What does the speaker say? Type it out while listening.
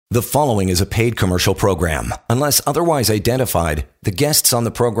The following is a paid commercial program. Unless otherwise identified, the guests on the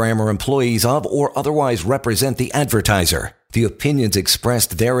program are employees of or otherwise represent the advertiser. The opinions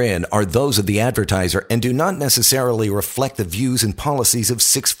expressed therein are those of the advertiser and do not necessarily reflect the views and policies of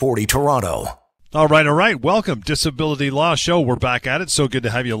 640 Toronto. All right. Welcome. Disability Law Show. We're back at it. So good to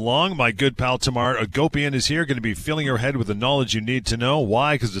have you along. My good pal Tamar Agopian is here, going to be filling your head with the knowledge you need to know.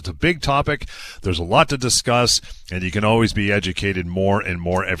 Why? Because it's a big topic. There's a lot to discuss, and you can always be educated more and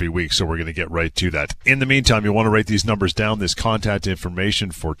more every week. So we're going to get right to that. In the meantime, you want to write these numbers down, this contact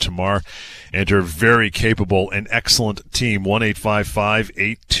information for Tamar and her very capable and excellent team,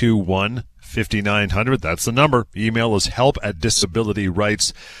 1-855-821-5900. That's the number. Email is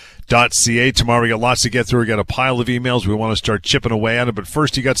help@disabilityrights.ca. Tomorrow we got lots to get through. We got a pile of emails. We want to start chipping away at it. But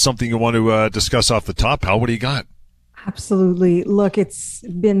first, you got something you want to discuss off the top. Pal, what do you got? Absolutely. Look, it's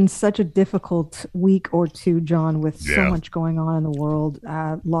been such a difficult week or two, John, with so much going on in the world.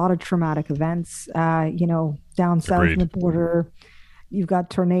 A lot of traumatic events, down south on the border. You've got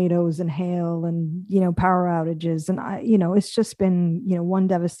tornadoes and hail and, power outages. And, it's just been, one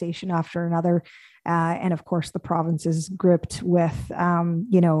devastation after another. And of course, the province is gripped with, an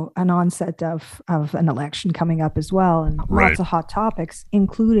onset of an election coming up as well, and lots of hot topics,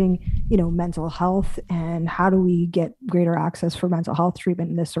 including, mental health and how do we get greater access for mental health treatment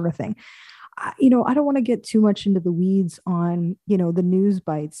and this sort of thing. I don't want to get too much into the weeds on, the news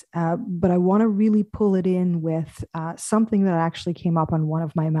bites, but I want to really pull it in with something that actually came up on one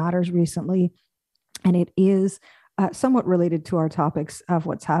of my matters recently, and it is somewhat related to our topics of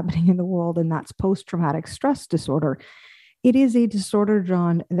what's happening in the world, and that's post-traumatic stress disorder. It is a disorder,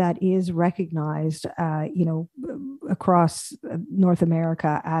 John, that is recognized, across North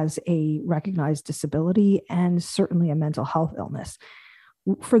America as a recognized disability and certainly a mental health illness.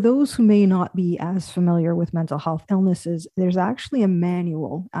 For those who may not be as familiar with mental health illnesses, there's actually a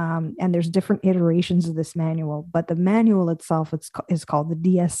manual, and there's different iterations of this manual, but the manual itself is called the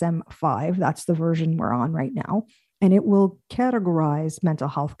DSM-5. That's the version we're on right now. And it will categorize mental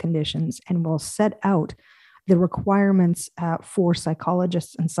health conditions and will set out the requirements for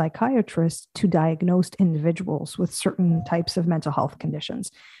psychologists and psychiatrists to diagnose individuals with certain types of mental health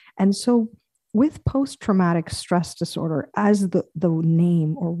conditions. And so with post-traumatic stress disorder, as the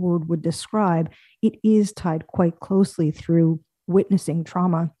name or word would describe, it is tied quite closely through witnessing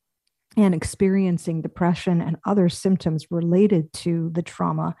trauma and experiencing depression and other symptoms related to the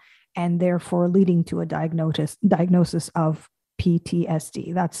trauma, and therefore leading to a diagnosis of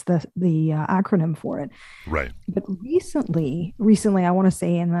PTSD. That's the acronym for it. Right. But recently, I want to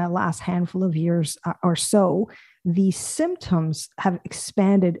say in the last handful of years or so, the symptoms have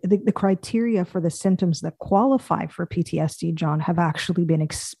expanded. The criteria for the symptoms that qualify for PTSD, John, have actually been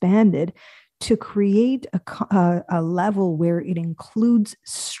expanded to create a level where it includes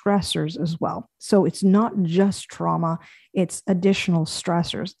stressors as well. So it's not just trauma, it's additional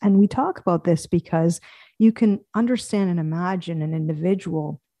stressors. And we talk about this because you can understand and imagine an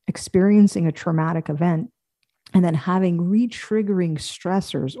individual experiencing a traumatic event and then having re-triggering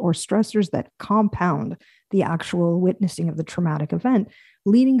stressors or stressors that compound the actual witnessing of the traumatic event,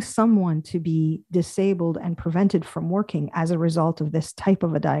 leading someone to be disabled and prevented from working as a result of this type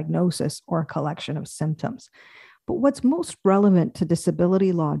of a diagnosis or a collection of symptoms. But what's most relevant to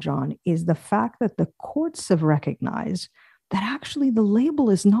disability law, John, is the fact that the courts have recognized that actually the label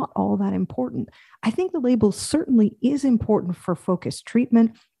is not all that important. I think the label certainly is important for focused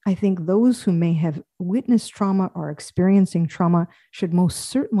treatment. I think those who may have witnessed trauma or experiencing trauma should most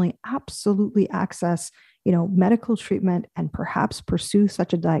certainly absolutely access medical treatment and perhaps pursue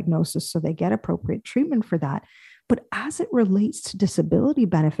such a diagnosis so they get appropriate treatment for that. But as it relates to disability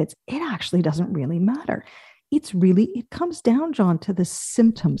benefits, it actually doesn't really matter. It comes down, John, to the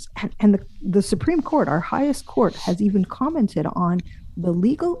symptoms. And the Supreme Court, our highest court, has even commented on the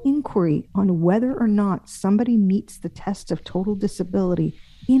legal inquiry on whether or not somebody meets the test of total disability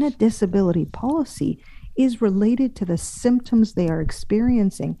in a disability policy is related to the symptoms they are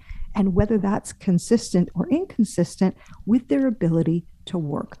experiencing and whether that's consistent or inconsistent with their ability to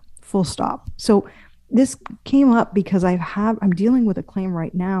work, full stop. So this came up because I'm dealing with a claim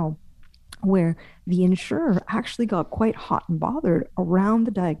right now where the insurer actually got quite hot and bothered around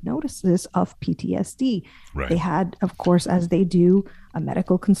the diagnosis of PTSD. Right. They had, of course, as they do, a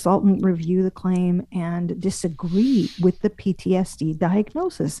medical consultant review the claim and disagree with the PTSD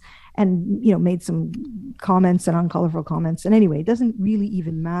diagnosis and, made some comments and uncolorful comments. And anyway, it doesn't really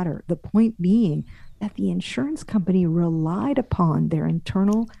even matter. The point being that the insurance company relied upon their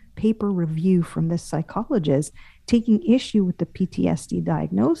internal paper review from this psychologist, taking issue with the PTSD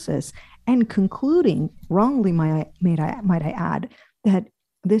diagnosis and concluding, wrongly might I add, that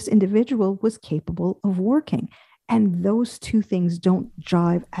this individual was capable of working. And those two things don't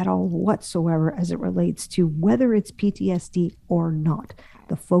jive at all whatsoever as it relates to whether it's PTSD or not.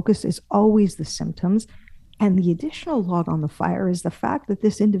 The focus is always the symptoms. And the additional log on the fire is the fact that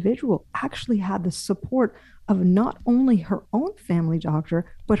this individual actually had the support of not only her own family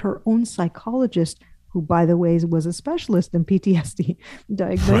doctor, but her own psychologist, who, by the way, was a specialist in PTSD,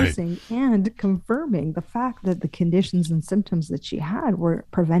 diagnosing and confirming the fact that the conditions and symptoms that she had were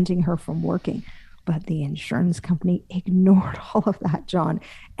preventing her from working. But the insurance company ignored all of that, John,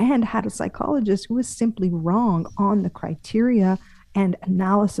 and had a psychologist who was simply wrong on the criteria and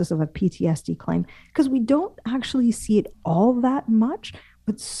analysis of a PTSD claim, because we don't actually see it all that much,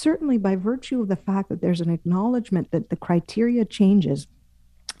 but certainly by virtue of the fact that there's an acknowledgement that the criteria changes,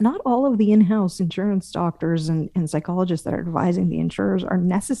 not all of the in-house insurance doctors and psychologists that are advising the insurers are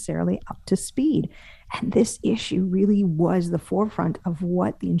necessarily up to speed. And this issue really was the forefront of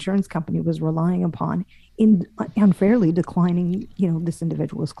what the insurance company was relying upon in unfairly declining, this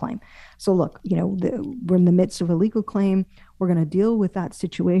individual's claim. So look, we're in the midst of a legal claim. We're going to deal with that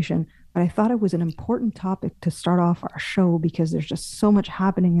situation. But I thought it was an important topic to start off our show because there's just so much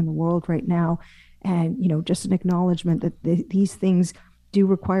happening in the world right now. And, just an acknowledgement that these things do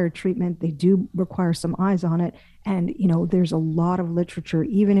require treatment. They do require some eyes on it. And, there's a lot of literature,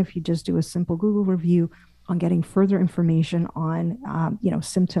 even if you just do a simple Google review on getting further information on,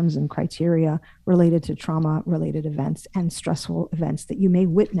 symptoms and criteria related to trauma-related events and stressful events that you may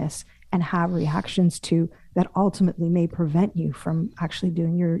witness and have reactions to that ultimately may prevent you from actually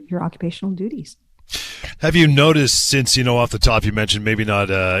doing your occupational duties. Have you noticed since, off the top you mentioned maybe not,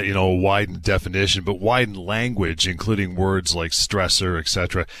 widened definition, but widened language, including words like stressor,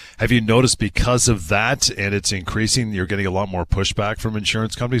 etc. Have you noticed because of that and it's increasing, you're getting a lot more pushback from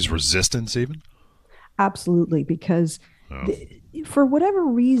insurance companies, resistance even? Absolutely, because for whatever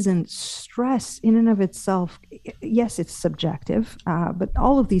reason, stress in and of itself, yes, it's subjective, but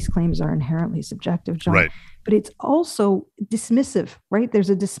all of these claims are inherently subjective, John. Right. But it's also dismissive, right? There's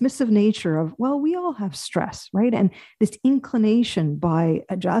a dismissive nature of, well, we all have stress, right? And this inclination by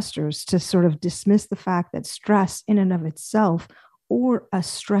adjusters to sort of dismiss the fact that stress in and of itself or a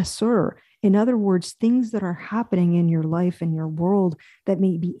stressor, in other words, things that are happening in your life and your world that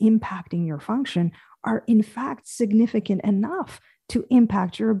may be impacting your function are in fact significant enough to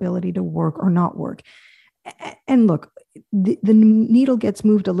impact your ability to work or not work. And look, the needle gets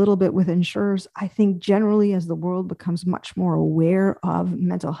moved a little bit with insurers. I think generally as the world becomes much more aware of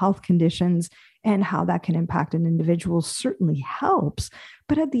mental health conditions and how that can impact an individual certainly helps.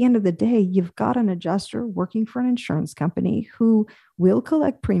 But at the end of the day, you've got an adjuster working for an insurance company who will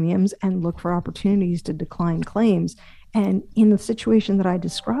collect premiums and look for opportunities to decline claims. And in the situation that I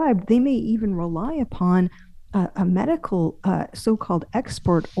described, they may even rely upon a medical so-called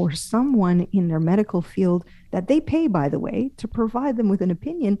expert or someone in their medical field that they pay, by the way, to provide them with an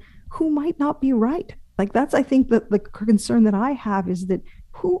opinion who might not be right. Like that's, I think, the concern that I have is that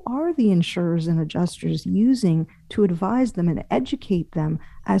who are the insurers and adjusters using to advise them and educate them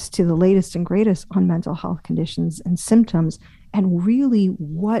as to the latest and greatest on mental health conditions and symptoms, and really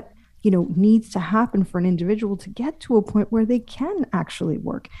what needs to happen for an individual to get to a point where they can actually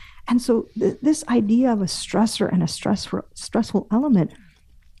work. And so this idea of a stressor and a stressful element,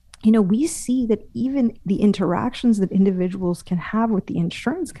 we see that even the interactions that individuals can have with the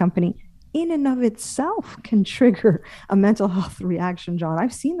insurance company in and of itself can trigger a mental health reaction, John.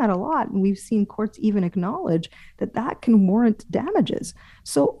 I've seen that a lot, and we've seen courts even acknowledge that that can warrant damages.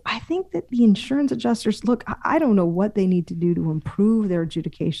 So I think that the insurance adjusters, look, I don't know what they need to do to improve their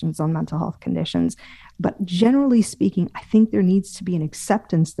adjudications on mental health conditions, but generally speaking, I think there needs to be an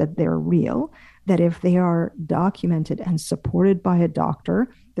acceptance that they're real, that if they are documented and supported by a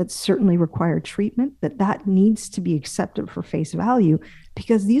doctor that certainly require treatment, that needs to be accepted for face value,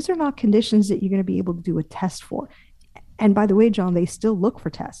 because these are not conditions that you're going to be able to do a test for. And by the way, John, they still look for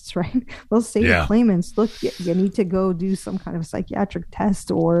tests, right? They'll say to claimants, look, you need to go do some kind of psychiatric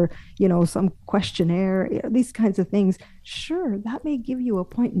test or, some questionnaire, these kinds of things. Sure, that may give you a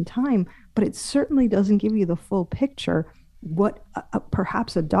point in time, but it certainly doesn't give you the full picture what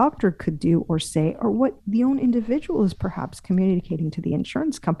perhaps a doctor could do or say, or what the own individual is perhaps communicating to the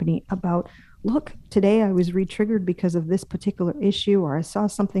insurance company about, look, today I was re-triggered because of this particular issue, or I saw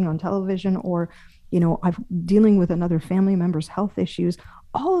something on television, or, I'm dealing with another family member's health issues.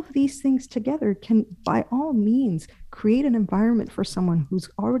 All of these things together can, by all means, create an environment for someone who's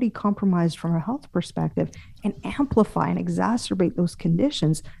already compromised from a health perspective and amplify and exacerbate those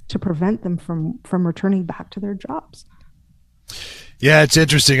conditions to prevent them from returning back to their jobs. Yeah, it's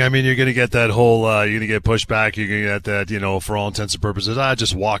interesting. I mean, you're going to get that whole, you're going to get pushback. You're going to get that, for all intents and purposes,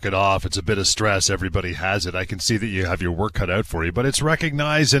 just walk it off. It's a bit of stress. Everybody has it. I can see that you have your work cut out for you, but it's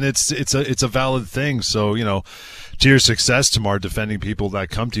recognized and it's a valid thing. So, to your success, Tamar, defending people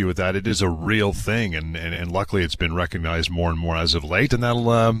that come to you with that, it is a real thing. And luckily it's been recognized more and more as of late, and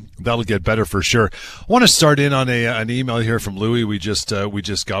that'll get better for sure. I want to start in on an email here from Louis. We just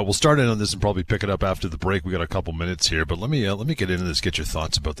got, we'll start in on this and probably pick it up after the break. We got a couple minutes here, but let me get into this, get your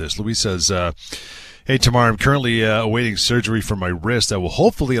thoughts about this. Louis says, hey, Tamar, I'm currently awaiting surgery for my wrist that will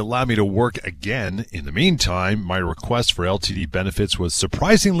hopefully allow me to work again. In the meantime, my request for LTD benefits was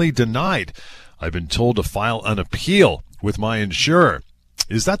surprisingly denied. I've been told to file an appeal with my insurer.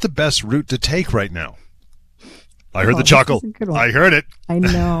 Is that the best route to take right now? I heard the chuckle. I heard it. I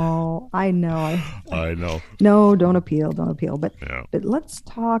know. I know. No, don't appeal. But let's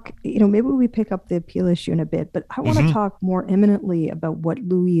talk, maybe we pick up the appeal issue in a bit, but I want to talk more imminently about what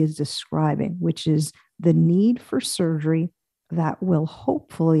Louis is describing, which is the need for surgery that will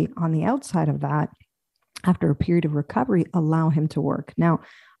hopefully, on the outside of that, after a period of recovery, allow him to work. Now,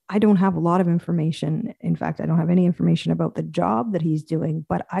 I don't have a lot of information. In fact, I don't have any information about the job that he's doing,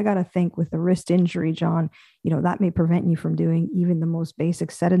 but I got to think with the wrist injury, John, that may prevent you from doing even the most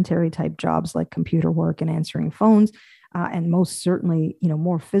basic sedentary type jobs like computer work and answering phones. And most certainly,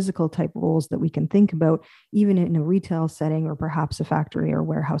 more physical type roles that we can think about, even in a retail setting or perhaps a factory or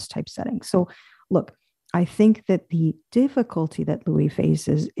warehouse type setting. So look, I think that the difficulty that Louis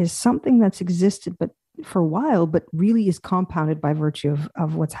faces is something that's existed, but for a while, but really is compounded by virtue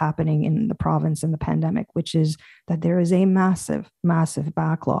of what's happening in the province and the pandemic, which is that there is a massive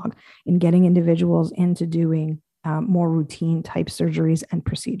backlog in getting individuals into doing more routine type surgeries and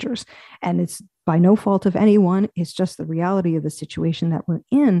procedures. And it's by no fault of anyone. It's just the reality of the situation that we're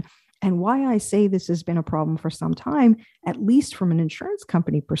in. And why I say this has been a problem for some time, at least from an insurance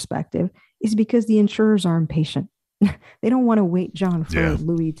company perspective, is because the insurers are impatient. They don't want to wait, John, for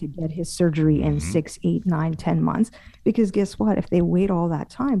Louis to get his surgery in 6, 8, 9, 10 months, because guess what? If they wait all that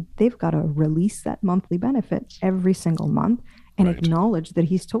time, they've got to release that monthly benefit every single month and acknowledge that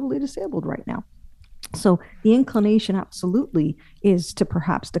he's totally disabled right now. So the inclination absolutely is to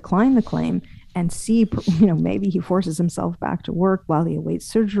perhaps decline the claim and see, maybe he forces himself back to work while he awaits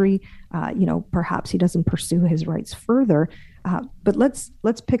surgery. Perhaps he doesn't pursue his rights further. But let's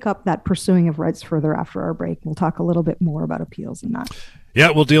pick up that pursuing of rights further after our break. We'll talk a little bit more about appeals and that.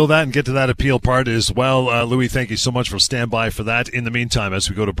 Yeah, we'll deal with that and get to that appeal part as well. Louis, thank you so much for standby for that. In the meantime, as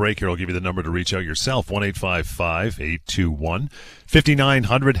we go to break here, I'll give you the number to reach out yourself,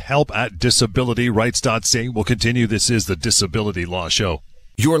 1-855-821-5900, help at disabilityrights.ca. We'll continue. This is the Disability Law Show.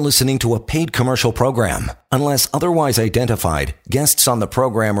 You're listening to a paid commercial program. Unless otherwise identified, guests on the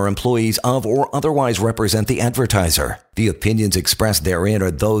program are employees of or otherwise represent the advertiser. The opinions expressed therein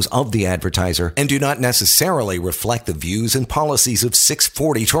are those of the advertiser and do not necessarily reflect the views and policies of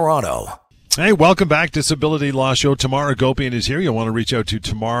 640 Toronto. Hey, welcome back. Disability Law Show. Tamar Agopian is here. You'll want to reach out to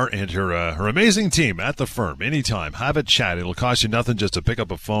Tamar and her amazing team at the firm anytime. Have a chat. It'll cost you nothing just to pick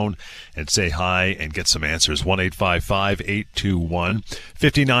up a phone and say hi and get some answers.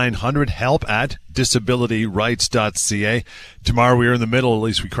 1-855-821-5900. Help at disabilityrights.ca. Tamar, we were in the middle. At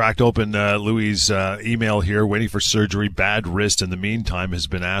least we cracked open Louis' email here, waiting for surgery. Bad wrist in the meantime has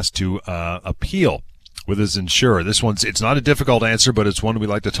been asked to appeal with his insurer. It's not a difficult answer, but it's one we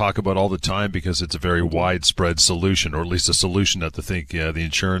like to talk about all the time because it's a very widespread solution, or at least a solution that the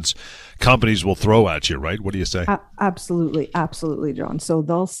insurance companies will throw at you, right? What do you say? Absolutely, John. So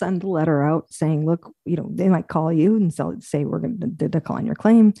they'll send a letter out saying, look, they might call you and say, we're going to decline your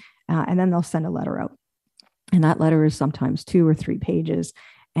claim. And then they'll send a letter out. And that letter is sometimes 2 or 3 pages.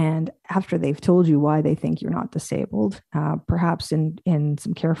 And after they've told you why they think you're not disabled, perhaps in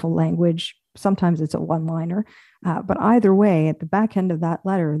some careful language, sometimes it's a one-liner, but either way, at the back end of that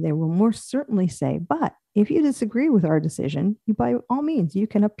letter, they will more certainly say, but if you disagree with our decision, by all means, you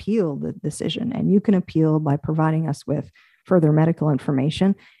can appeal the decision, and you can appeal by providing us with further medical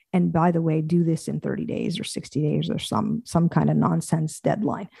information. And by the way, do this in 30 days or 60 days or some kind of nonsense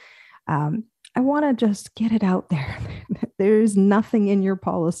deadline. I want to just get it out there. There's nothing in your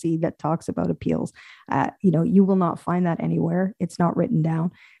policy that talks about appeals. You will not find that anywhere. It's not written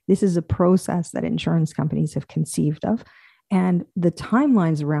down. This is a process that insurance companies have conceived of. And the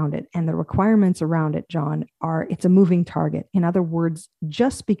timelines around it and the requirements around it, John, it's a moving target. In other words,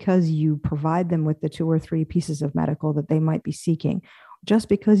 just because you provide them with the 2 or 3 pieces of medical that they might be seeking, just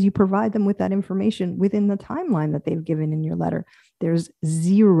because you provide them with that information within the timeline that they've given in your letter, there's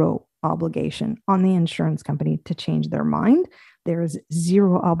zero obligation on the insurance company to change their mind. There is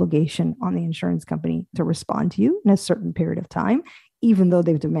zero obligation on the insurance company to respond to you in a certain period of time. even though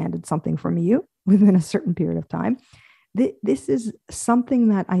they've demanded something from you within a certain period of time. This is something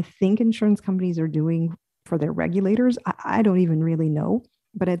that I think insurance companies are doing for their regulators. I don't even really know.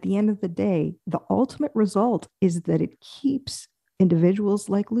 But at the end of the day, the ultimate result is that it keeps individuals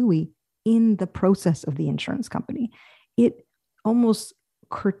like Louis in the process of the insurance company. It almost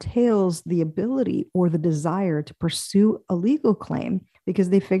curtails the ability or the desire to pursue a legal claim because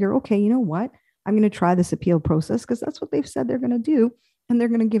they figure, okay, you know what? I'm going to try this appeal process because that's what they've said they're going to do, and they're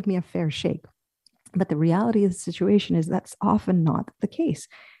going to give me a fair shake. But the reality of the situation is that's often not the case.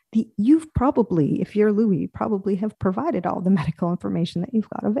 You've probably, if you're Louis, probably have provided all the medical information that you've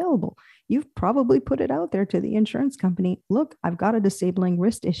got available. You've probably put it out there to the insurance company. Look, I've got a disabling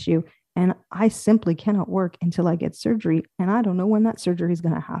wrist issue and I simply cannot work until I get surgery. And I don't know when that surgery is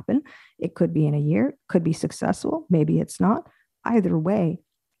going to happen. It could be in a year, could be successful. Maybe it's not. Either way,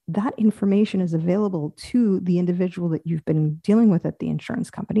 that information is available to the individual that you've been dealing with at the insurance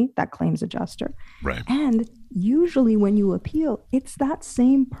company, that claims adjuster. Right. And usually when you appeal, it's that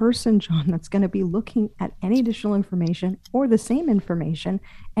same person, John, that's going to be looking at any additional information or the same information.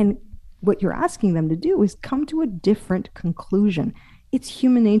 And what you're asking them to do is come to a different conclusion. It's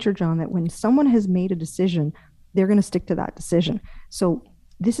human nature, John, that when someone has made a decision, they're going to stick to that decision. So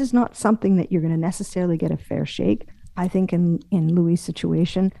this is not something that you're going to necessarily get a fair shake. I think in Louis'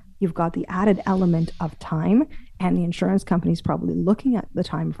 situation, you've got the added element of time, and the insurance company is probably looking at the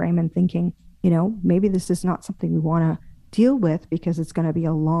time frame and thinking, maybe this is not something we want to deal with because it's going to be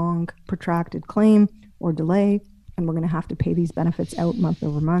a long, protracted claim or delay, and we're going to have to pay these benefits out month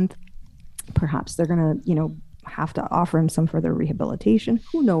over month. Perhaps they're going to, have to offer him some further rehabilitation.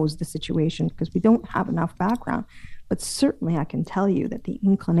 Who knows the situation because we don't have enough background. But certainly I can tell you that the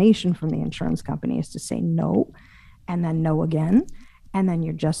inclination from the insurance company is to say no, and then no again. And then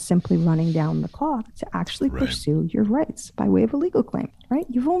you're just simply running down the clock to actually pursue your rights by way of a legal claim, right?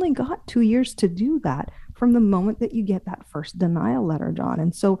 You've only got 2 years to do that from the moment that you get that first denial letter, John.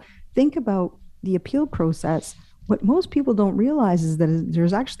 And so think about the appeal process. What most people don't realize is that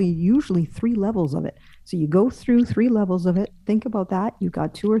there's actually usually 3 levels of it. So you go through 3 levels of it. Think about that. You've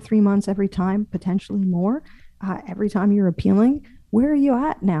got 2 or 3 months every time, potentially more, every time you're appealing. Where are you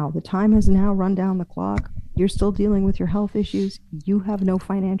at now? The time has now run down the clock. You're still dealing with your health issues. You have no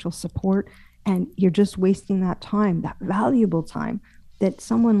financial support, and you're just wasting that time, that valuable time that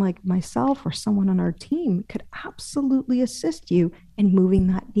someone like myself or someone on our team could absolutely assist you in moving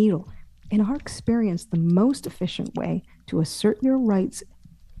that needle. In our experience, the most efficient way to assert your rights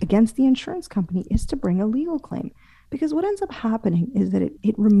against the insurance company is to bring a legal claim. Because what ends up happening is that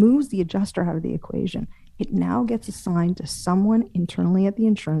it removes the adjuster out of the equation. It now gets assigned to someone internally at the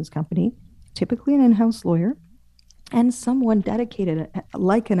insurance company, typically an in-house lawyer, and someone dedicated,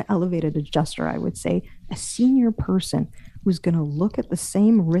 like an elevated adjuster, I would say, a senior person who's going to look at the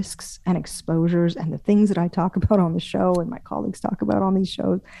same risks and exposures and the things that I talk about on the show and my colleagues talk about on these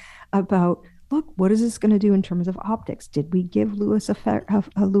shows about, look, what is this going to do in terms of optics? Did we give Louis a fair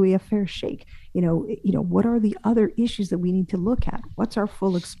shake? What are the other issues that we need to look at? What's our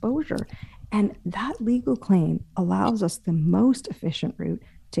full exposure? And that legal claim allows us the most efficient route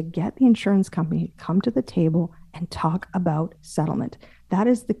to get the insurance company to come to the table and talk about settlement. That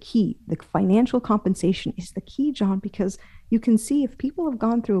is the key. The financial compensation is the key, John, because you can see if people have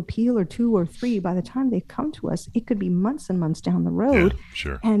gone through appeal or 2 or 3, by the time they come to us, it could be months and months down the road. Yeah,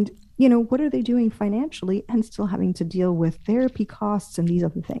 sure. And, what are they doing financially and still having to deal with therapy costs and these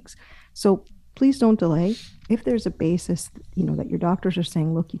other things? So please don't delay. If there's a basis, that your doctors are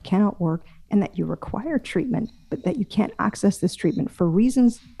saying, look, you cannot work and that you require treatment, but that you can't access this treatment for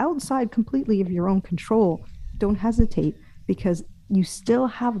reasons outside completely of your own control, don't hesitate, because you still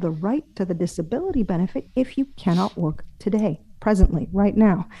have the right to the disability benefit if you cannot work today, presently, right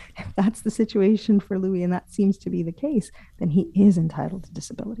now. If that's the situation for Louis, and that seems to be the case, then he is entitled to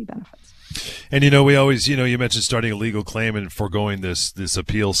disability benefits. And, we always, you mentioned starting a legal claim and foregoing this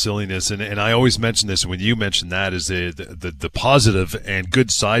appeal silliness. And I always mention this, and when you mentioned that, is the positive and good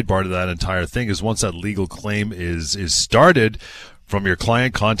sidebar to that entire thing is once that legal claim is started, from your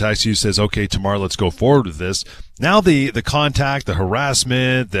client contacts you, says, okay, tomorrow let's go forward with this. Now the contact, the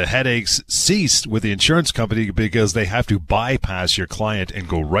harassment, the headaches ceased with the insurance company because they have to bypass your client and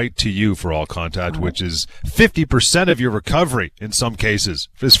go right to you for all contact, which is 50% of your recovery in some cases,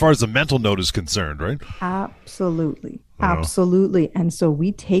 as far as the mental note is concerned, right? Absolutely. Absolutely. And so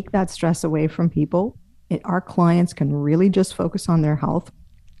we take that stress away from people. Our clients can really just focus on their health.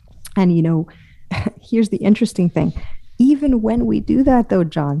 And, here's the interesting thing. Even when we do that, though,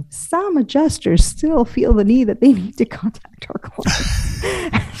 John, some adjusters still feel the need that they need to contact our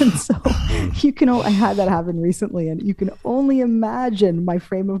clients. And so I had that happen recently, and you can only imagine my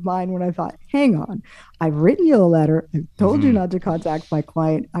frame of mind when I thought, hang on, I've written you a letter. I've told you not to contact my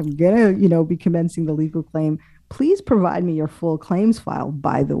client. I'm going to, be commencing the legal claim. Please provide me your full claims file,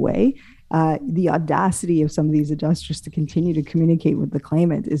 by the way. The audacity of some of these adjusters to continue to communicate with the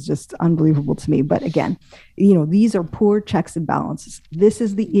claimant is just unbelievable to me. But again, these are poor checks and balances. This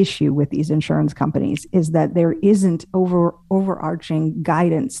is the issue with these insurance companies, is that there isn't overarching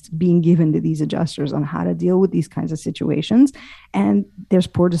guidance being given to these adjusters on how to deal with these kinds of situations. And there's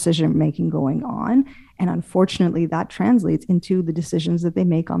poor decision making going on. And unfortunately, that translates into the decisions that they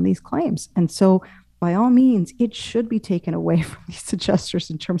make on these claims. And so by all means, it should be taken away from these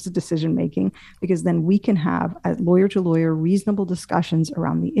adjusters in terms of decision making, because then we can have, as lawyer to lawyer, reasonable discussions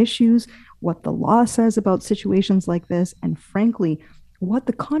around the issues, what the law says about situations like this, and frankly, what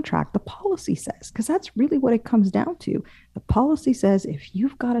the contract, the policy says, because that's really what it comes down to. The policy says if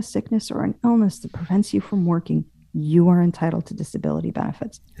you've got a sickness or an illness that prevents you from working, you are entitled to disability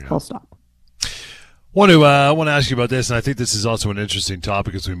benefits. Yeah. Full stop. Want to ask you about this, and I think this is also an interesting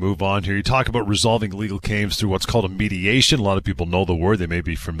topic as we move on here. You talk about resolving legal claims through what's called a mediation. A lot of people know the word; they may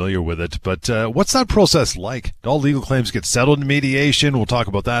be familiar with it. But what's that process like? Do all legal claims get settled in mediation? We'll talk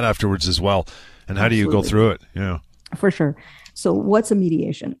about that afterwards as well. And how do you go through it? Yeah, for sure. So, what's a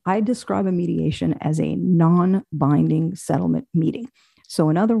mediation? I describe a mediation as a non-binding settlement meeting. So,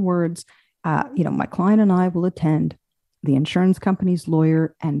 in other words, my client and I will attend. The insurance company's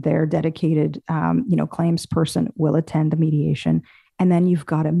lawyer and their dedicated, claims person will attend the mediation. And then you've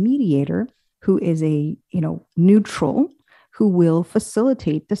got a mediator who is a, neutral, who will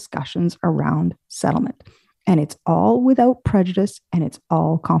facilitate discussions around settlement. And it's all without prejudice and it's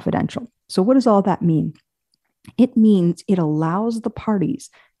all confidential. So what does all that mean? It means it allows the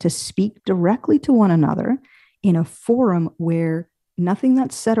parties to speak directly to one another in a forum where nothing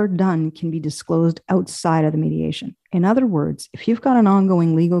that's said or done can be disclosed outside of the mediation. In other words, if you've got an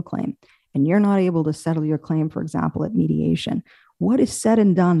ongoing legal claim and you're not able to settle your claim, for example, at mediation, what is said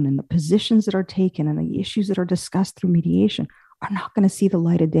and done and the positions that are taken and the issues that are discussed through mediation are not going to see the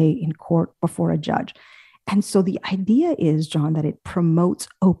light of day in court before a judge. And so the idea is, John, that it promotes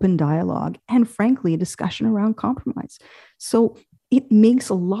open dialogue and, frankly, a discussion around compromise. So it makes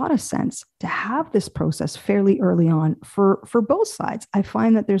a lot of sense to have this process fairly early on for both sides. I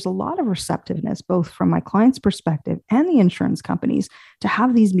find that there's a lot of receptiveness, both from my client's perspective and the insurance companies, to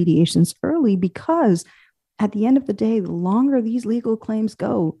have these mediations early, because at the end of the day, the longer these legal claims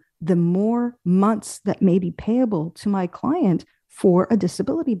go, the more months that may be payable to my client for a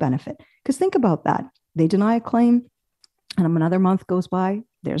disability benefit. Because think about that. They deny a claim and another month goes by,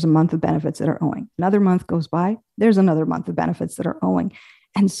 there's a month of benefits that are owing. Another month goes by, there's another month of benefits that are owing.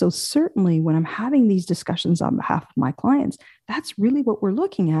 And so certainly when I'm having these discussions on behalf of my clients, that's really what we're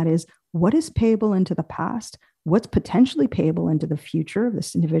looking at, is what is payable into the past, what's potentially payable into the future.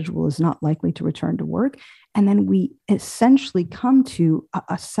 This individual is not likely to return to work. And then we essentially come to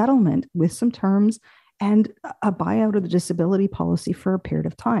a settlement with some terms and a buyout of the disability policy for a period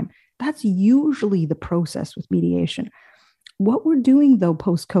of time. That's usually the process with mediation. What we're doing, though,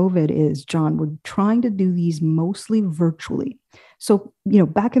 post-COVID is, John, we're trying to do these mostly virtually. So,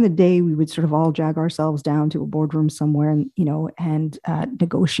 back in the day, we would sort of all drag ourselves down to a boardroom somewhere and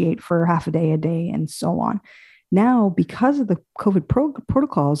negotiate for half a day, and so on. Now, because of the COVID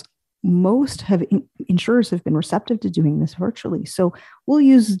protocols, most insurers have been receptive to doing this virtually. So we'll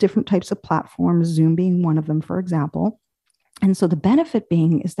use different types of platforms, Zoom being one of them, for example. And so the benefit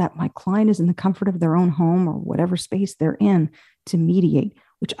being is that my client is in the comfort of their own home or whatever space they're in to mediate,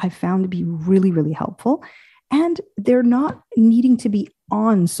 which I found to be really, really helpful. And they're not needing to be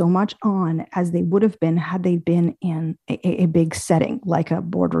so much on as they would have been had they been in a big setting like a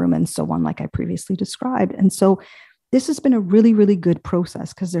boardroom and so on, like I previously described. And so this has been a really, really good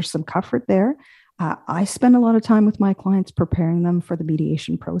process because there's some comfort there. I spend a lot of time with my clients preparing them for the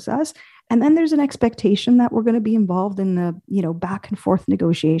mediation process. And then there's an expectation that we're going to be involved in the, back and forth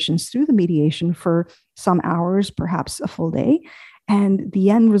negotiations through the mediation for some hours, perhaps a full day. And the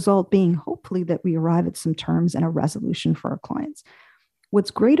end result being hopefully that we arrive at some terms and a resolution for our clients.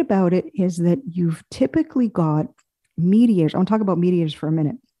 What's great about it is that you've typically got mediators. I want to talk about mediators for a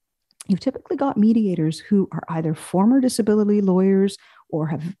minute. You've typically got mediators who are either former disability lawyers or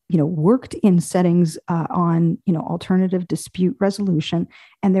have, worked in settings on, alternative dispute resolution,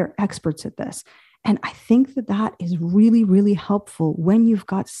 and they're experts at this. And I think that is really, really helpful when you've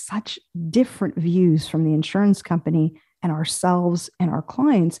got such different views from the insurance company and ourselves and our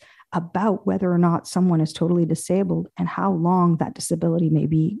clients about whether or not someone is totally disabled and how long that disability may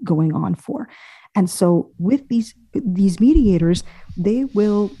be going on for. And so with these mediators, they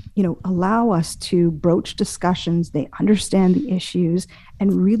will, allow us to broach discussions. They understand the issues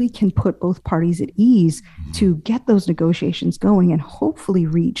and really can put both parties at ease to get those negotiations going and hopefully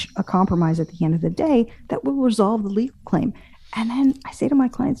reach a compromise at the end of the day that will resolve the legal claim. And then I say to my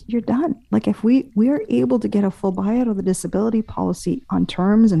clients, you're done. Like if we are able to get a full buyout of the disability policy on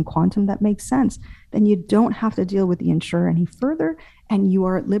terms and quantum that makes sense, then you don't have to deal with the insurer any further. And you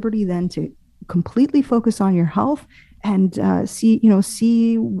are at liberty then to completely focus on your health and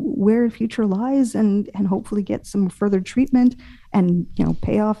see where the future lies and hopefully get some further treatment and,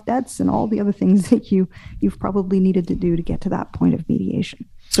 pay off debts and all the other things that you've probably needed to do to get to that point of mediation.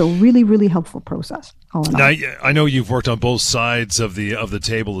 So really, really helpful process. Now, I know you've worked on both sides of the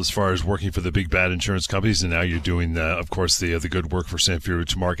table as far as working for the big bad insurance companies, and now you're doing, of course, the good work for Samfiru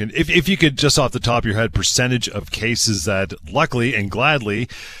Tumarkin. If you could, just off the top of your head, percentage of cases that luckily and gladly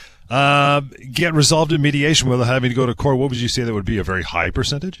get resolved in mediation without having to go to court, what would you say that would be a very high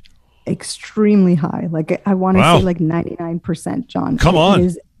percentage? Extremely high. Like I want to say like 99%, John. Come on.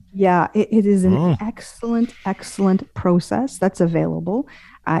 It is an excellent process that's available.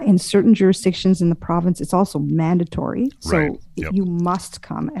 In certain jurisdictions in the province, it's also mandatory. So right. Yep. You must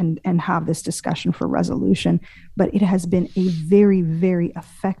come and have this discussion for resolution. But it has been a very, very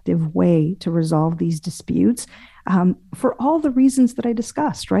effective way to resolve these disputes for all the reasons that I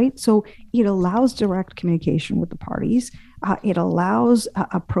discussed, right? So it allows direct communication with the parties. It allows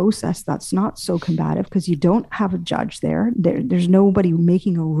a process that's not so combative because you don't have a judge there. There's nobody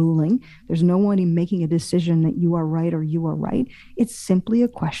making a ruling. There's nobody making a decision that you are right or you are right. It's simply a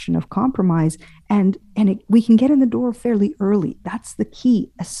question of compromise. And we can get in the door fairly early. That's the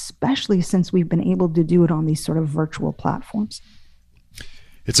key, especially since we've been able to do it on these sort of virtual platforms.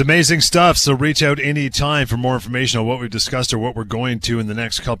 It's amazing stuff. So reach out anytime for more information on what we've discussed or what we're going to in the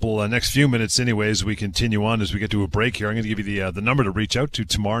next next few minutes. Anyways, we continue on as we get to a break here. I'm going to give you the number to reach out to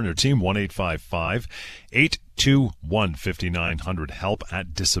Tamar and her team, 1-855-821-5900,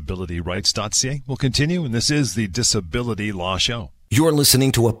 help@disabilityrights.ca. We'll continue, and this is the Disability Law Show. You're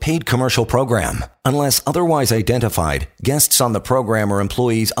listening to a paid commercial program. Unless otherwise identified, guests on the program are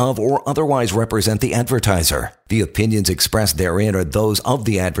employees of or otherwise represent the advertiser. The opinions expressed therein are those of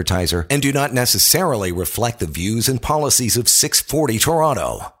the advertiser and do not necessarily reflect the views and policies of 640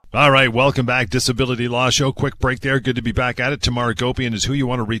 Toronto. All right, welcome back. Disability Law Show. Quick break there. Good to be back at it. Tamar Agopian is who you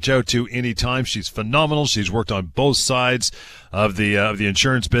want to reach out to anytime. She's phenomenal. She's worked on both sides of the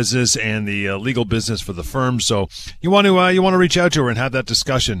insurance business and the legal business for the firm. So you want to reach out to her and have that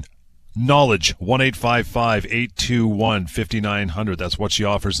discussion. Knowledge, 1-855-821-5900. That's what she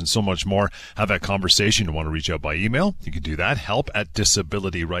offers and so much more. Have that conversation. You want to reach out by email? You can do that.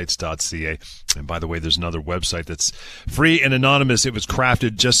 help@disabilityrights.ca. And by the way, there's another website that's free and anonymous. It was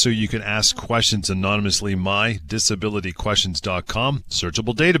crafted just so you can ask questions anonymously. mydisabilityquestions.com.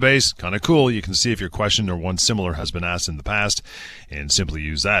 Searchable database. Kind of cool. You can see if your question or one similar has been asked in the past and simply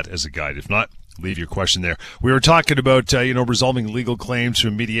use that as a guide. If not, leave your question there. We were talking about, resolving legal claims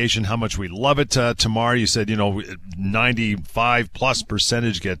through mediation, how much we love it. Tamar, you said,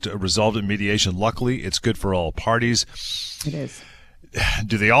 95+% get resolved in mediation. Luckily, it's good for all parties. It is.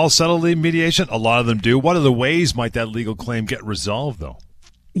 Do they all settle the mediation? A lot of them do. What are the ways might that legal claim get resolved, though?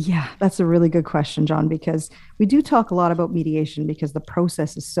 Yeah, that's a really good question, John, because we do talk a lot about mediation because the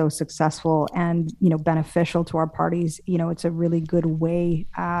process is so successful and, beneficial to our parties. It's a really good way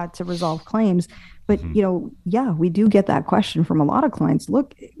to resolve claims. But, we do get that question from a lot of clients.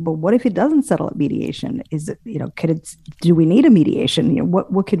 Look, but what if it doesn't settle at mediation? Is it, do we need a mediation?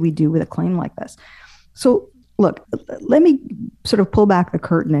 What could we do with a claim like this? So look, let me sort of pull back the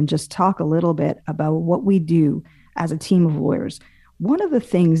curtain and just talk a little bit about what we do as a team of lawyers. One of the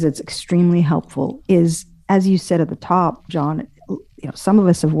things that's extremely helpful is, as you said at the top, John, some of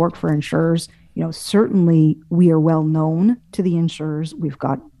us have worked for insurers. Certainly we are well known to the insurers. We've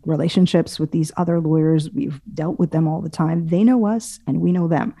got relationships with these other lawyers. We've dealt with them all the time. They know us and we know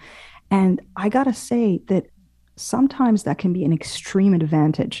them. And I got to say that sometimes that can be an extreme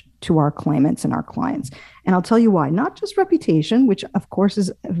advantage to our claimants and our clients. And I'll tell you why. Not just reputation, which of course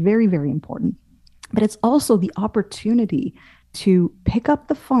is very, very important, but it's also the opportunity to pick up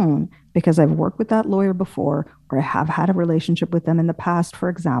the phone because I've worked with that lawyer before, or I have had a relationship with them in the past, for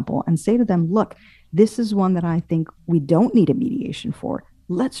example, and say to them, look, this is one that I think we don't need a mediation for.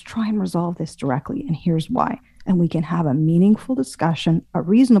 Let's try and resolve this directly. And here's why. and we can have a meaningful discussion, a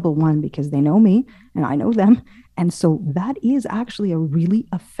reasonable one, because they know me and I know them. And so that is actually a really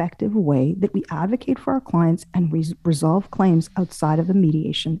effective way that we advocate for our clients and resolve claims outside of the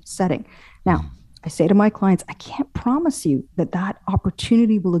mediation setting. Now, I say to my clients, I can't promise you that that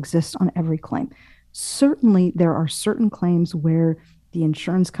opportunity will exist on every claim. Certainly, there are certain claims where the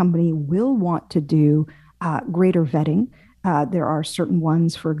insurance company will want to do greater vetting. There are certain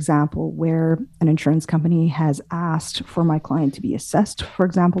ones, for example, where an insurance company has asked for my client to be assessed, for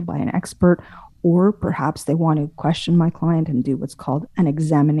example, by an expert, or perhaps they want to question my client and do what's called an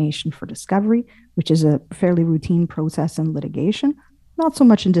examination for discovery, which is a fairly routine process in litigation. Not so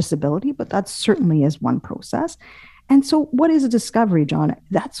much in disability, but that certainly is one process. And so what is a discovery, John?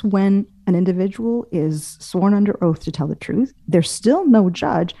 That's when an individual is sworn under oath to tell the truth. There's still no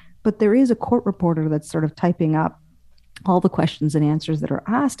judge, but there is a court reporter that's sort of typing up all the questions and answers that are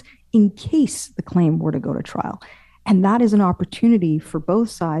asked in case the claim were to go to trial. And that is an opportunity for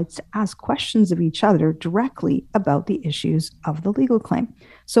both sides to ask questions of each other directly about the issues of the legal claim.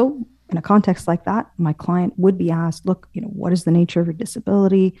 So in a context like that, my client would be asked, look, what is the nature of your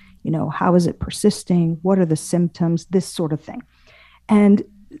disability? How is it persisting? What are the symptoms? This sort of thing. And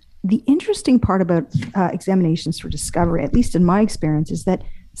the interesting part about examinations for discovery, at least in my experience, is that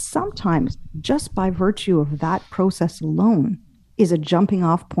sometimes just by virtue of that process alone is a jumping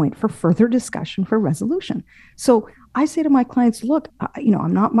off point for further discussion for resolution. So I say to my clients, look,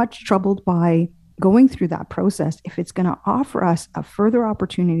 I'm not much troubled by going through that process if it's going to offer us a further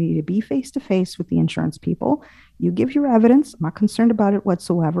opportunity to be face-to-face with the insurance people. You give your evidence. I'm not concerned about it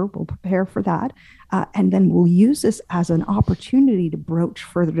whatsoever. We'll prepare for that. And then we'll use this as an opportunity to broach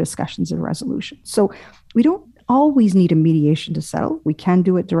further discussions and resolution. So we don't always need a mediation to settle. We can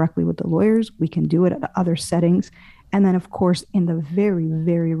do it directly with the lawyers. We can do it at other settings. And then, of course, in the very,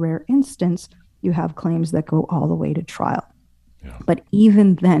 very rare instance, you have claims that go all the way to trial. Yeah. But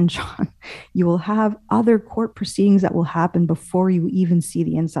even then, John, you will have other court proceedings that will happen before you even see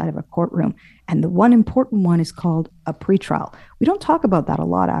the inside of a courtroom. And the one important one is called a pretrial. We don't talk about that a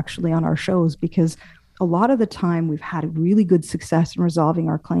lot, actually, on our shows, because a lot of the time we've had really good success in resolving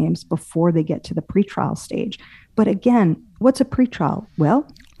our claims before they get to the pretrial stage. But again, what's a pretrial? Well,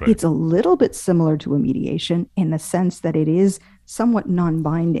 It's a little bit similar to a mediation in the sense that it is somewhat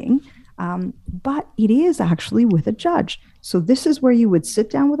non-binding, but it is actually with a judge. So this is where you would sit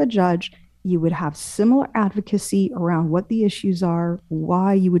down with a judge. You would have similar advocacy around what the issues are,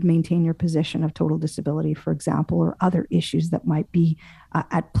 why you would maintain your position of total disability, for example, or other issues that might be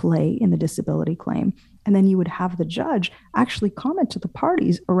at play in the disability claim. And then you would have the judge actually comment to the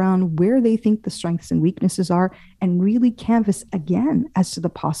parties around where they think the strengths and weaknesses are and really canvass again as to the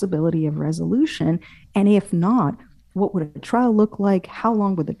possibility of resolution. And if not, what would a trial look like? How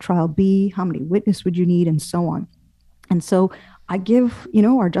long would the trial be? How many witnesses would you need? And so on. And so I give,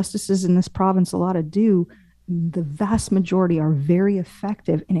 our justices in this province a lot of due. The vast majority are very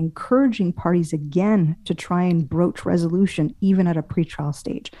effective in encouraging parties again to try and broach resolution even at a pretrial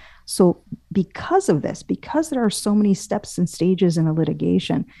stage. So because of this, because there are so many steps and stages in a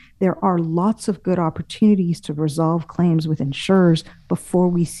litigation, there are lots of good opportunities to resolve claims with insurers before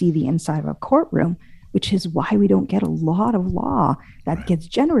we see the inside of a courtroom, which is why we don't get a lot of law that gets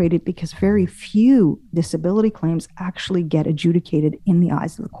generated, because very few disability claims actually get adjudicated in the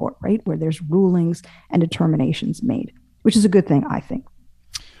eyes of the court, right? Where there's rulings and determinations made, which is a good thing, I think.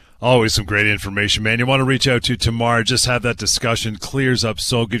 Always some great information, man. You want to reach out to Tamar, just have that discussion. Clears up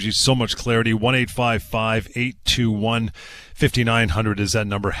so, gives you so much clarity. 1-855-821-5900 is that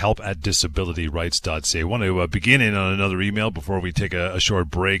number, help@disabilityrights.ca. I want to begin in on another email before we take a short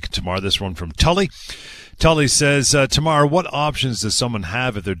break. Tamar, this one from Tully. Tully says, Tamar, what options does someone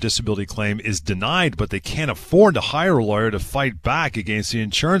have if their disability claim is denied, but they can't afford to hire a lawyer to fight back against the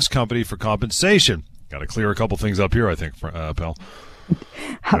insurance company for compensation? Got to clear a couple things up here, I think, pal.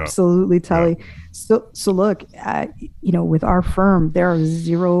 Absolutely, Tully. Yeah. So look, with our firm, there are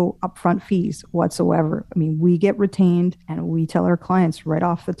zero upfront fees whatsoever. I mean, we get retained and we tell our clients right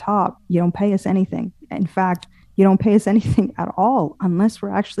off the top, you don't pay us anything. In fact, you don't pay us anything at all unless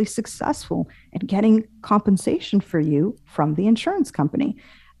we're actually successful in getting compensation for you from the insurance company.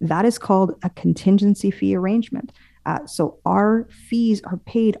 That is called a contingency fee arrangement. So our fees are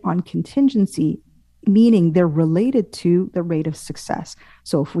paid on contingency, meaning they're related to the rate of success.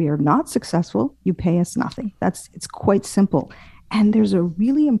 So if we are not successful, you pay us nothing. It's quite simple. And there's a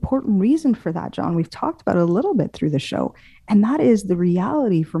really important reason for that, John. We've talked about it a little bit through the show. And that is the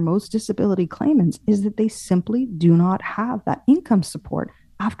reality for most disability claimants is that they simply do not have that income support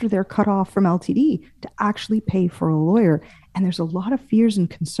after they're cut off from LTD to actually pay for a lawyer. And there's a lot of fears and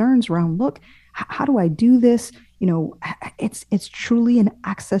concerns around, look, how do I do this? It's truly an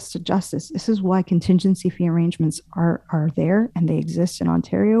access to justice. This is why contingency fee arrangements are there, and they exist in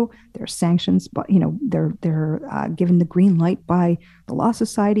Ontario. There are sanctions, but they're given the green light by the Law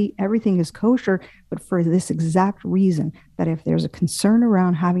Society. Everything is kosher, but for this exact reason, that if there's a concern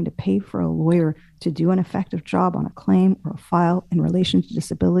around having to pay for a lawyer to do an effective job on a claim or a file in relation to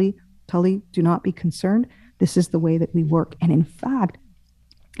disability, Tully, do not be concerned. This is the way that we work. And in fact,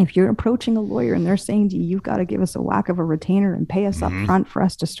 if you're approaching a lawyer and they're saying to you, you've got to give us a whack of a retainer and pay us up front for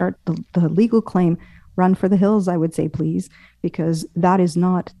us to start the legal claim, run for the hills, I would say, please, because that is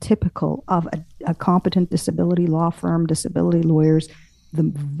not typical of a competent disability law firm, disability lawyers.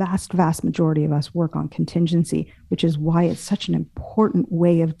 The vast, vast majority of us work on contingency, which is why it's such an important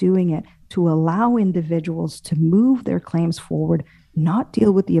way of doing it, to allow individuals to move their claims forward, not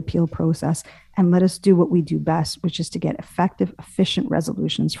deal with the appeal process, and let us do what we do best, which is to get effective, efficient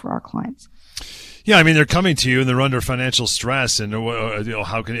resolutions for our clients. Yeah, I mean, they're coming to you and they're under financial stress, and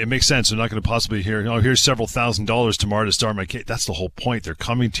how can it make sense? They're not going to possibly hear, here's several $1,000s tomorrow to start my case. That's the whole point. They're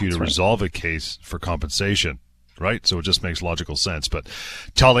coming to you to resolve a case for compensation. Right? So it just makes logical sense. But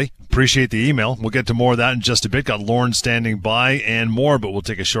Tully, appreciate the email. We'll get to more of that in just a bit. Got Lauren standing by and more, but we'll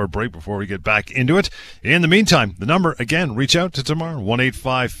take a short break before we get back into it. In the meantime, the number, again, reach out to Tamar,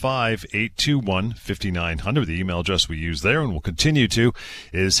 1-855-821-5900. The email address we use there, and we'll continue to,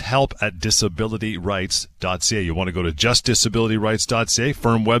 is help@disabilityrights.ca. You want to go to justdisabilityrights.ca,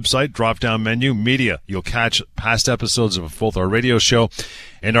 firm website, drop-down menu, media. You'll catch past episodes of both our radio show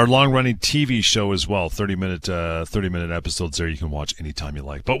and our long-running TV show as well, 30-minute episodes there you can watch anytime you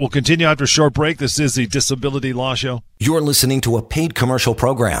like. But we'll continue after a short break. This is the Disability Law Show. You're listening to a paid commercial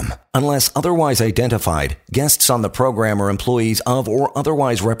program. Unless otherwise identified, guests on the program are employees of or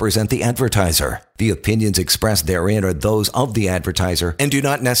otherwise represent the advertiser. The opinions expressed therein are those of the advertiser and do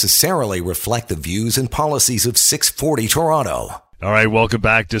not necessarily reflect the views and policies of 640 Toronto. All right, welcome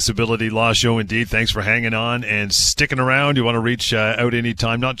back. Disability Law Show indeed. Thanks for hanging on and sticking around. You want to reach out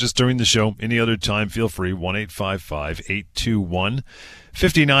anytime, not just during the show, any other time, feel free.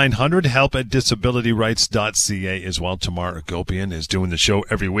 1-855-821-5900. help@disabilityrights.ca as well. Tamar Agopian is doing the show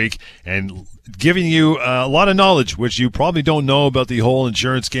every week and giving you a lot of knowledge, which you probably don't know about the whole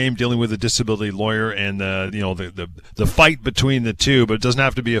insurance game, dealing with a disability lawyer and the fight between the two. But it doesn't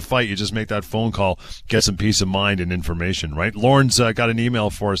have to be a fight. You just make that phone call, get some peace of mind and information, right? Lauren's got an email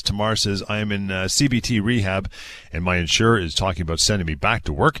for us. Tamar says, I am in CBT rehab and my insurer is talking about sending me back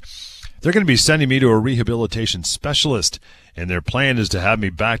to work. They're going to be sending me to a rehabilitation specialist, and their plan is to have me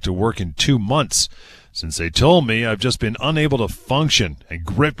back to work in 2 months. Since they told me I've just been unable to function and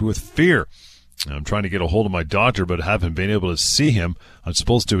gripped with fear. I'm trying to get a hold of my doctor, but haven't been able to see him. I'm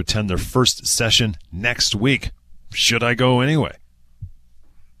supposed to attend their first session next week. Should I go anyway?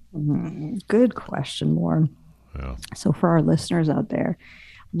 Good question, Lauren. Yeah. So for our listeners out there,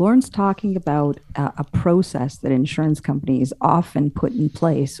 Lauren's talking about a process that insurance companies often put in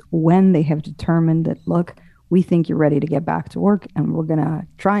place when they have determined that, look, we think you're ready to get back to work, and we're going to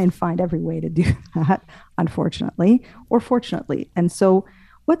try and find every way to do that, unfortunately, or fortunately. And so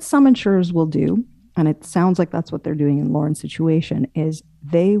what some insurers will do, and it sounds like that's what they're doing in Lauren's situation, is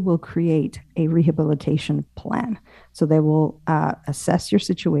they will create a rehabilitation plan. So they will assess your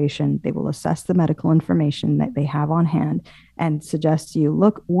situation. They will assess the medical information that they have on hand and suggest to you,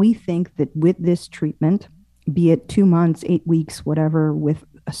 look, we think that with this treatment, be it 2 months, 8 weeks, whatever, with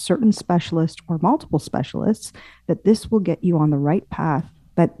a certain specialist or multiple specialists, that this will get you on the right path,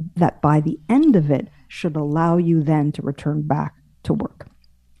 but that by the end of it should allow you then to return back to work.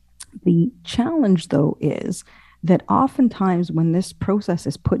 The challenge, though, is that oftentimes when this process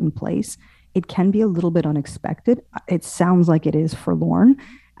is put in place, it can be a little bit unexpected. It sounds like it is for Lauren.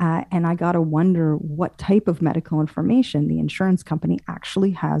 And I got to wonder what type of medical information the insurance company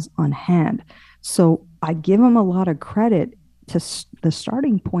actually has on hand. So I give them a lot of credit. The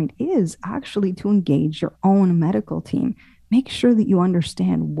starting point is actually to engage your own medical team. Make sure that you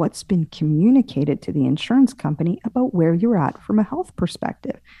understand what's been communicated to the insurance company about where you're at from a health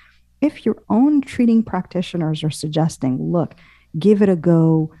perspective. If your own treating practitioners are suggesting, look, give it a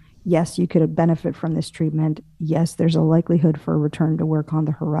go. Yes, you could benefit from this treatment. Yes, there's a likelihood for a return to work on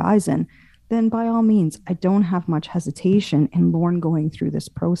the horizon. Then by all means, I don't have much hesitation in Lauren going through this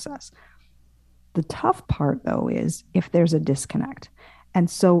process. The tough part, though, is if there's a disconnect. And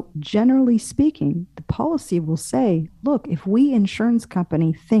so generally speaking, the policy will say, look, if we insurance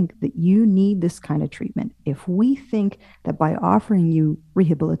company think that you need this kind of treatment, if we think that by offering you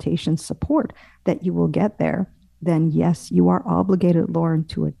rehabilitation support that you will get there, then yes, you are obligated, Lauren,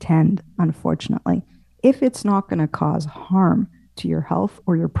 to attend, unfortunately. If it's not going to cause harm to your health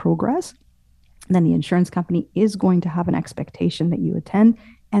or your progress, then the insurance company is going to have an expectation that you attend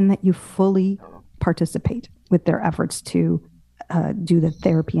and that you fully participate with their efforts to do the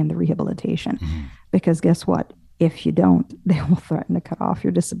therapy and the rehabilitation. Mm-hmm. Because guess what? If you don't, they will threaten to cut off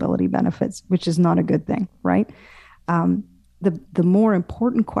your disability benefits, which is not a good thing, right? The more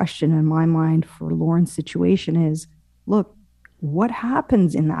important question in my mind for Lauren's situation is, look, what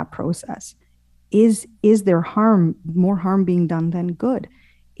happens in that process? Is there more harm being done than good?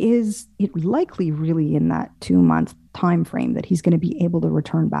 Is it likely really in that 2-month time frame that he's going to be able to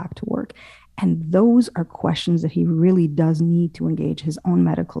return back to work? And those are questions that he really does need to engage his own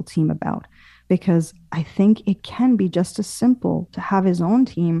medical team about, because I think it can be just as simple to have his own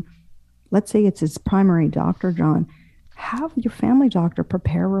team. Let's say it's his primary doctor, John. Have your family doctor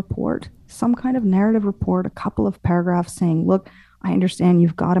prepare a report, some kind of narrative report, a couple of paragraphs saying, look, I understand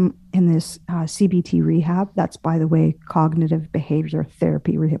you've got him in this CBT rehab. That's, by the way, cognitive behavior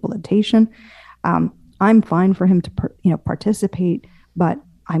therapy rehabilitation. I'm fine for him to participate, but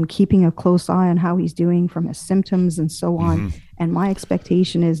I'm keeping a close eye on how he's doing from his symptoms and so on. Mm-hmm. And my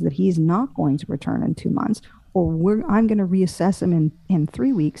expectation is that he's not going to return in 2 months, or I'm going to reassess him in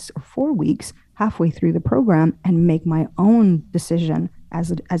 3 weeks or 4 weeks, halfway through the program, and make my own decision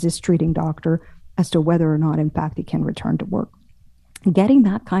as his treating doctor as to whether or not, in fact, he can return to work. Getting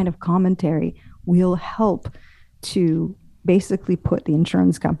that kind of commentary will help to basically put the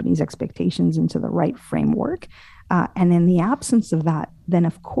insurance company's expectations into the right framework. And in the absence of that, then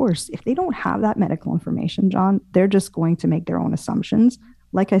of course, if they don't have that medical information, John, they're just going to make their own assumptions.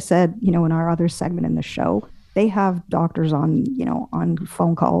 Like I said, in our other segment in the show, they have doctors on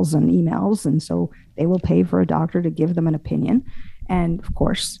phone calls and emails. And so they will pay for a doctor to give them an opinion. And of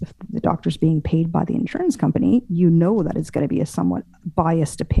course, if the doctor's being paid by the insurance company, that it's going to be a somewhat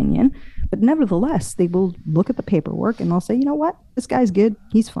biased opinion. But nevertheless, they will look at the paperwork and they'll say, you know what, this guy's good.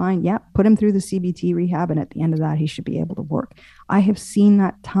 He's fine. Yeah, put him through the CBT rehab. And at the end of that, he should be able to work. I have seen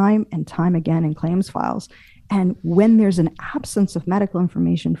that time and time again in claims files. And when there's an absence of medical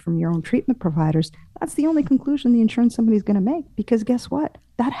information from your own treatment providers, that's the only conclusion the insurance company is going to make. Because guess what?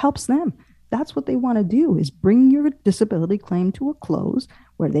 That helps them. That's what they want to do, is bring your disability claim to a close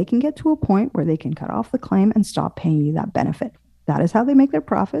where they can get to a point where they can cut off the claim and stop paying you that benefit. That is how they make their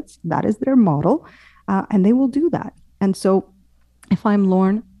profits. That is their model. And they will do that. And so if I'm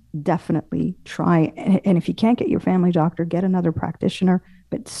Lauren, definitely try. And if you can't get your family doctor, get another practitioner,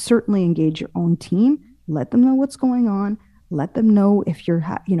 but certainly engage your own team. Let them know what's going on. Let them know if you're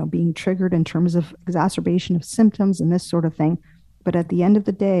being triggered in terms of exacerbation of symptoms and this sort of thing. But at the end of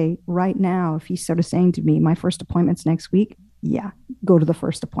the day, right now, if he's sort of saying to me, my first appointment's next week, yeah, go to the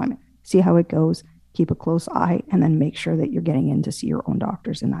first appointment, see how it goes, keep a close eye, and then make sure that you're getting in to see your own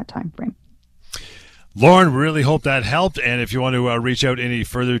doctors in that time frame. Lauren, really hope that helped. And if you want to reach out any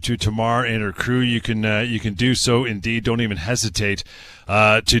further to Tamar and her crew, you can do so. Indeed, don't even hesitate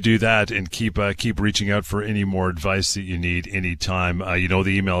to do that, and keep reaching out for any more advice that you need anytime. The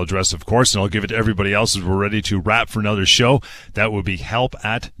email address, of course, and I'll give it to everybody else as we're ready to wrap for another show. That would be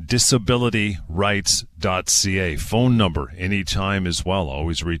help@disabilityrights.ca. Phone number anytime as well.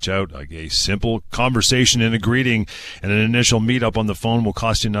 Always reach out. A simple conversation and a greeting and an initial meetup on the phone will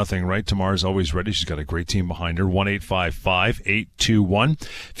cost you nothing, right? Tamar's always ready. She's got a great team behind her.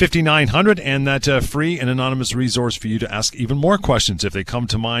 1-855-821-5900, and that free and anonymous resource for you to ask even more questions if they come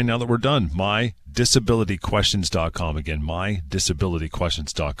to mind now that we're done. MyDisabilityQuestions.com. Again,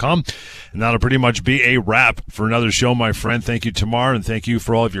 MyDisabilityQuestions.com. And that'll pretty much be a wrap for another show, my friend. Thank you, Tamar, and thank you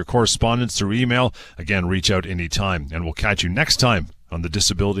for all of your correspondence through email. Again, reach out anytime, and we'll catch you next time on the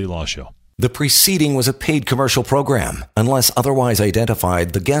Disability Law Show. The preceding was a paid commercial program. Unless otherwise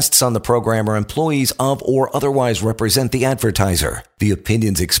identified, the guests on the program are employees of or otherwise represent the advertiser. The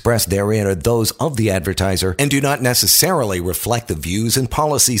opinions expressed therein are those of the advertiser and do not necessarily reflect the views and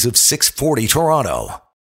policies of 640 Toronto.